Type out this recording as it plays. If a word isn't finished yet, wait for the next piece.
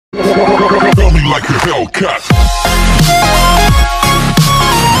Feel me like a Hellcat.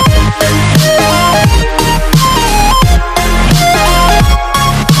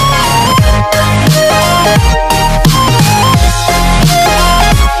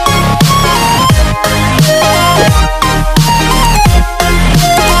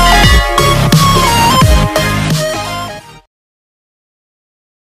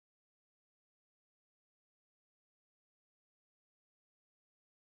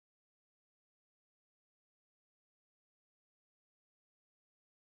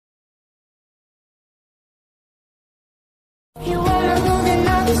 If you wanna go, then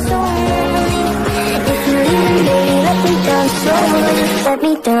I'll be so lonely. If you leave me, baby, let me down slowly. Let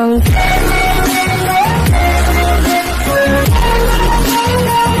me down. Let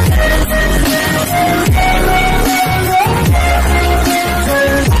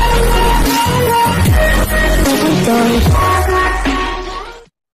me down.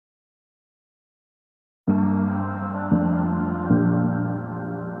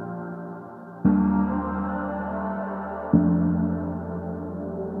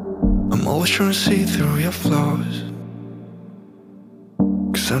 I'm always trying to see through your flaws,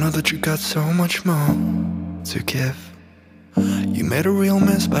 'cause I know that you got so much more to give. You made a real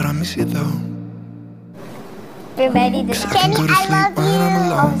mess, but I miss you though. We're ready to Jennie, I love when I'm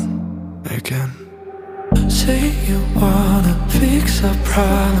alone again. Say you wanna fix our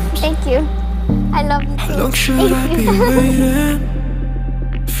problems. Thank you. I love you too. How long should I be waiting?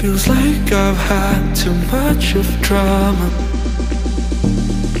 Feels like I've had too much of drama,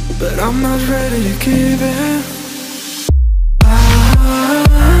 but I'm not ready to give in.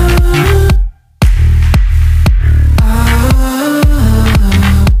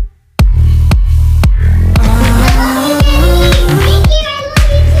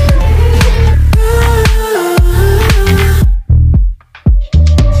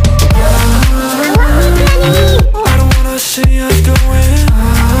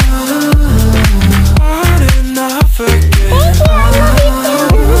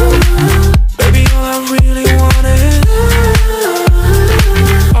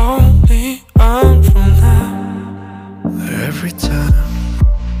 Every time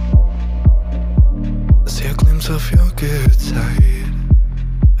I see a glimpse of your good side,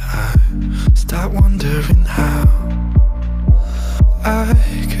 I start wondering how I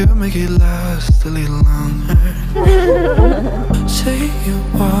could make it last a little longer. Say you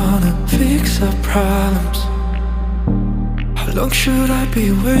wanna fix our problems. How long should I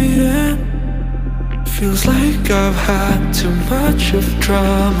be waiting? Feels like I've had too much of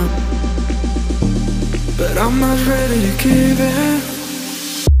drama, but I'm not ready to give in.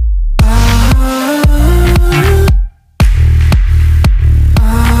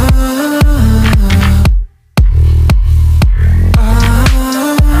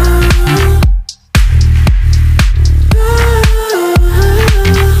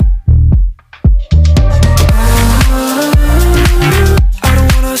 I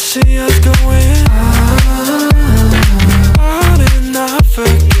don't wanna see us going on and off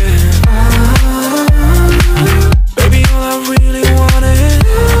again. Baby, all I really want is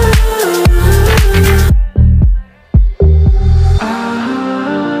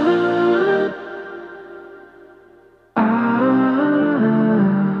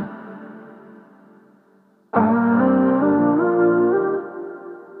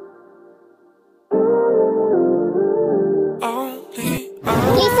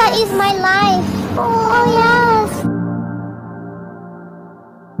Lisa is my life. Oh yes.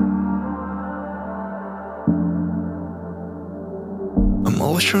 I'm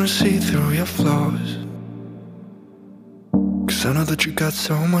always trying to see through your flaws, 'cause I know that you got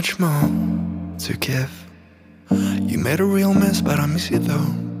so much more to give. You made a real mess, but I miss you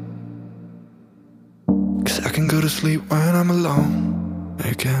though, 'cause I can go to sleep when I'm alone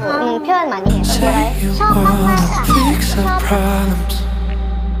again. 표현 많이 해. Say you wanna fix our problems.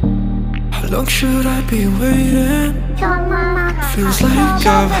 How long should I be waiting? Feels like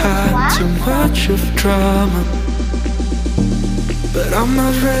I've had too much of drama, but I'm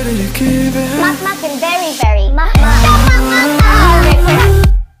not ready to give in. Mak and very very.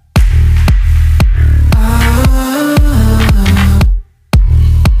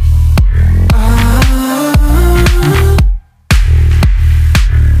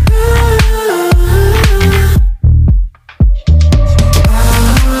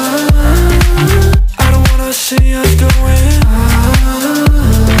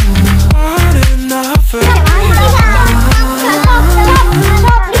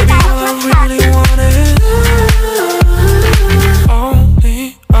 Oh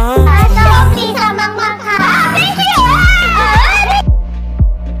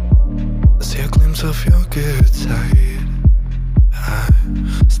glimpse of your good side, I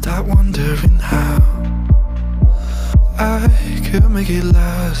start wondering how I could make it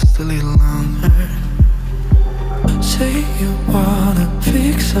last a little longer. Say you wanna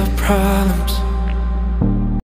fix our problems,